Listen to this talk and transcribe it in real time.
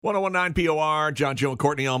1019 POR, John, Joe, and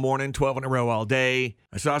Courtney all morning, 12 in a row all day.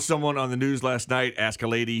 I saw someone on the news last night ask a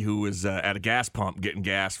lady who was at a gas pump getting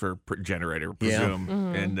gas for a generator, presume. Yeah.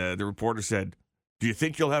 Mm-hmm. And the reporter said, "Do you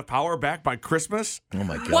think you'll have power back by Christmas?" Oh,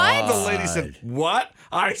 my God. What? The lady said, "What?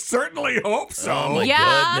 I certainly hope so." Oh, my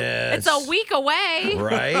yeah, goodness. it's a week away.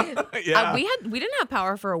 Right? Yeah. We didn't have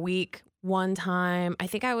power for a week one time. I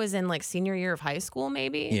think I was in like senior year of high school,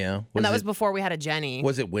 maybe. Yeah. And that was before we had a Jenny.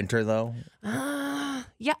 Was it winter, though?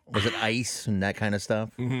 Yeah. Was it ice and that kind of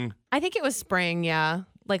stuff? I think it was spring, yeah.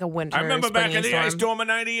 Like a winter. I remember back in the springy ice storm of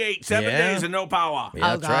 98, 7 Yeah. days and no power. Yeah,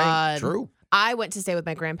 Oh, that's right. God. True. I went to stay with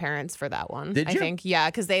my grandparents for that one. Did I you? think. Yeah,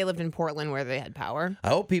 because they lived in Portland where they had power. I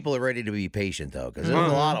hope people are ready to be patient, though, because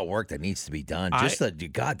there's a lot of work that needs to be done. Just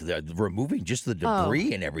removing just the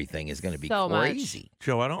debris and everything is going to be So much. crazy.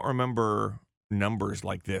 Joe, I don't remember numbers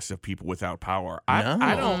like this of people without power. No.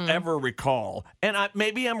 I don't ever recall, and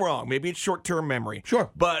maybe I'm wrong. Maybe it's short-term memory. Sure.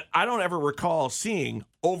 But I don't ever recall seeing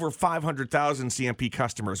over 500,000 CMP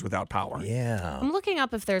customers without power. Yeah. I'm looking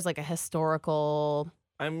up if there's like a historical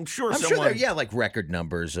I'm sure I'm someone... sure there, like record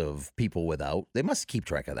numbers of people without. They must keep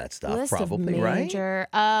track of that stuff, list probably, of right? major,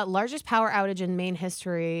 largest power outage in Maine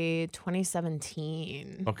history,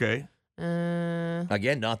 2017. Okay.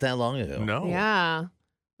 Again, not that long ago. No. Yeah.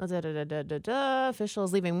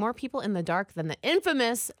 Officials leaving more people in the dark than the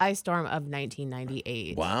infamous ice storm of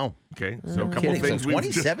 1998. Wow. Okay. So a couple Kidding. So things we've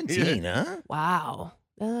just- 2017, Yeah. huh? Wow.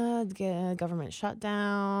 Government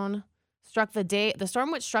shutdown. Struck the day. The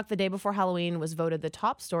storm which struck the day before Halloween was voted the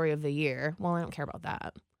top story of the year. Well, I don't care about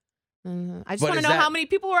that. I just But want to is know that- how many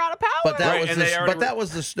people were out of power. But that Right, was and they already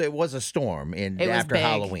it was a storm It was after big.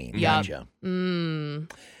 Halloween. Yup. Gotcha. Mm.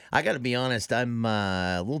 I got to be honest. I'm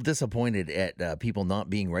a little disappointed at people not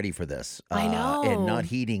being ready for this. I know. And not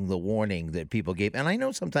heeding the warning that people gave. And I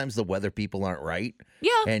know sometimes the weather people aren't right.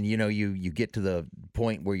 Yeah. And you get to the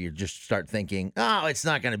point where you just start thinking, oh, it's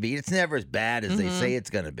not going to be. It's never as bad as they say it's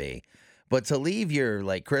going to be. But to leave your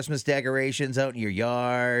like Christmas decorations out in your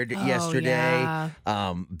yard yesterday,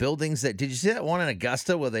 yeah. buildings that, did you see that one in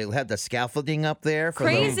Augusta where they had the scaffolding up there? For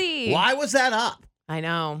Crazy. Why was that up? I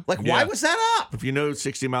know. Like, Yeah. why was that up? If you know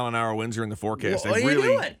 60-mile-an-hour winds are in the forecast, What they are you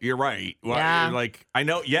really, doing? you're right. Well, Yeah. Like, I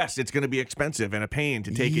know, yes, it's going to be expensive and a pain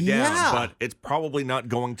to take it Yeah. down, but it's probably not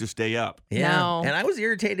going to stay up. Yeah, No. and I was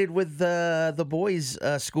irritated with the boys'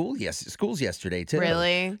 schools yesterday too.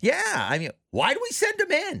 Really? Yeah, I mean, why do we send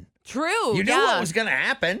them in? True. You knew yeah. what was going to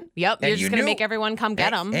happen. Yep. and You're just you going to knew- make everyone come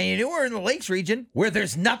get them. And you knew we're in the Lakes region where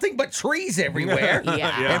there's nothing but trees everywhere.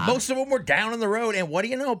 Yeah. And most of them were down on the road. And what do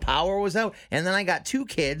you know? Power was out. And then I got two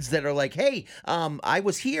kids that are like, hey, I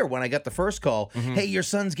was here when I got the first call. Hey, your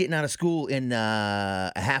son's getting out of school in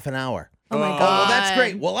half an hour. Oh my Oh, well, that's God.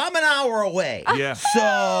 great. Well, I'm an hour away. Yeah.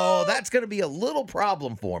 So that's going to be a little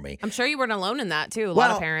problem for me. I'm sure you weren't alone in that, too. A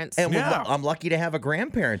lot of parents. And Yeah. I'm lucky to have a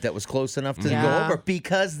grandparent that was close enough to go Yeah. over,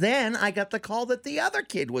 because then I got the call that the other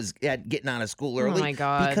kid was getting out of school early my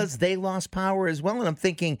God. because they lost power as well. And I'm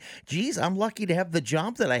thinking, geez, I'm lucky to have the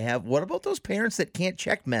job that I have. What about those parents that can't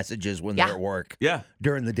check messages when Yeah. they're at work Yeah.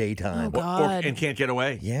 during the daytime? Oh, God. And can't get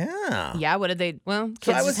away. Yeah. Yeah, what did they? Well, kids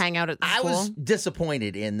So I just hang out at the I school. was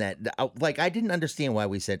disappointed in that. Like, I didn't understand why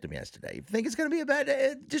we sent them yesterday. If you think it's going to be a bad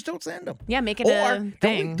day, just don't send them. Yeah, make it Or a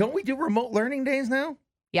thing. don't we do remote learning days now?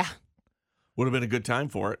 Yeah. Would have been a good time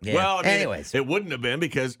for it. Yeah. Well, I mean, Anyways. it wouldn't have been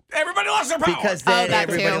because everybody lost their power. Because then that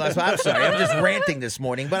everybody too. lost. I'm sorry, I'm just ranting this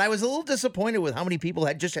morning, but I was a little disappointed with how many people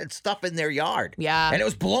had stuff in their yard. Yeah. And it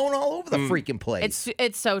was blown all over the freaking place.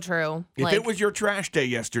 It's so true. if it was your trash day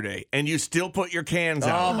yesterday and you still put your cans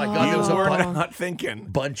out, Oh, my God, you there was a were bunch- not thinking.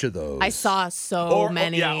 bunch of those. I saw so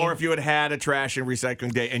many. Or if you had a trash and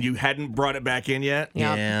recycling day and you hadn't brought it back in yet.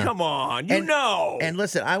 Yeah. Yeah. Come on, you And- know. And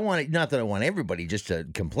listen, not that I want everybody just to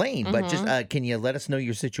complain, but just can you let us know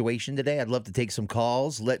your situation today? I'd love to take some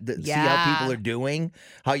calls. See how Yeah. people are doing,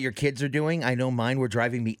 how your kids are doing. I know mine were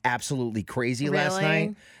driving me absolutely crazy last Really?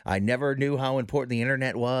 night. I never knew how important the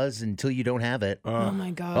internet was until you don't have it. Oh my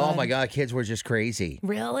God. Oh my God, kids were just crazy.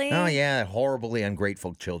 Really? Oh yeah, horribly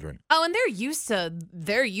ungrateful children. Oh, and they're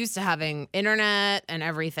used to having internet and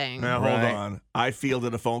everything. Now, Right. hold on. I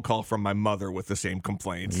fielded a phone call from my mother with the same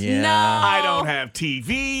complaints. Yeah. No. I don't have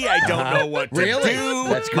TV. I don't know what to Really? do.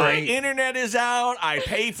 That's My great. internet is out. I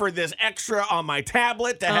pay for this extra on my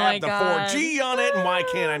tablet to Oh my have the God. 4G on it, and why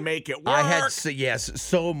can't I make it work? I had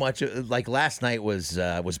so much. Like last night was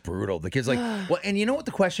brutal. The kids like, well, and you know what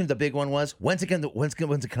the question, the big one was? When's it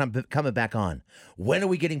coming back on? When are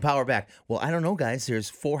we getting power back? Well, I don't know, guys. There's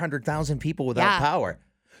 400,000 people without Yeah. power.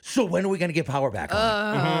 So when are we going to get power back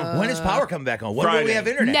on? When is power coming back on? When will we Friday. have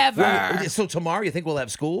internet? Never. So tomorrow, you think we'll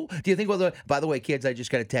have school? Do you think we'll? By the way, kids, I just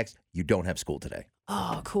got a text. You don't have school today.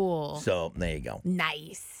 Oh, cool. So there you go.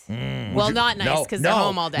 Nice. Mm. Well, not nice No, because they're no,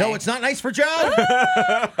 home all day. No, it's not nice for Joe.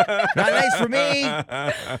 Not nice for me.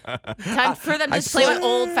 Time for them to I just play with slept-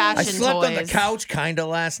 old-fashioned I slept toys. on the couch kind of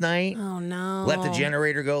last night. Oh, no. Let the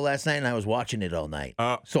generator go last night, and I was watching it all night.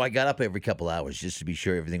 Oh. So I got up every couple hours just to be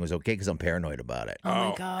sure everything was okay because I'm paranoid about it. Oh, my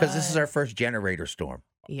Oh. God. Because this is our first generator storm.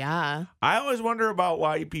 Yeah. I always wonder about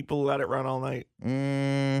why people let it run all night.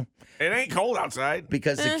 It ain't cold outside.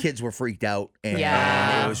 Because the kids were freaked out, and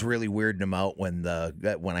Yeah. it was really weirding them out when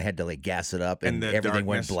I had to like gas it up, and And the everything darkness.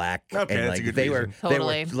 went black. Okay, and that's a like good they reason. were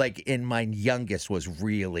Totally. like, and my youngest was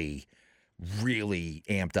really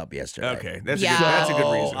amped up yesterday. Okay, that's Yeah. a good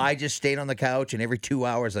So reason. I just stayed on the couch, and every 2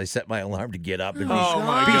 hours I set my alarm to get up and Oh,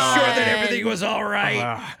 my be God. sure that everything was all right.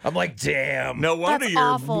 Ah. I'm like, damn. No wonder That's you're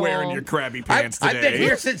awful. wearing your crabby pants I've today. been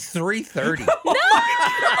here since 3:30.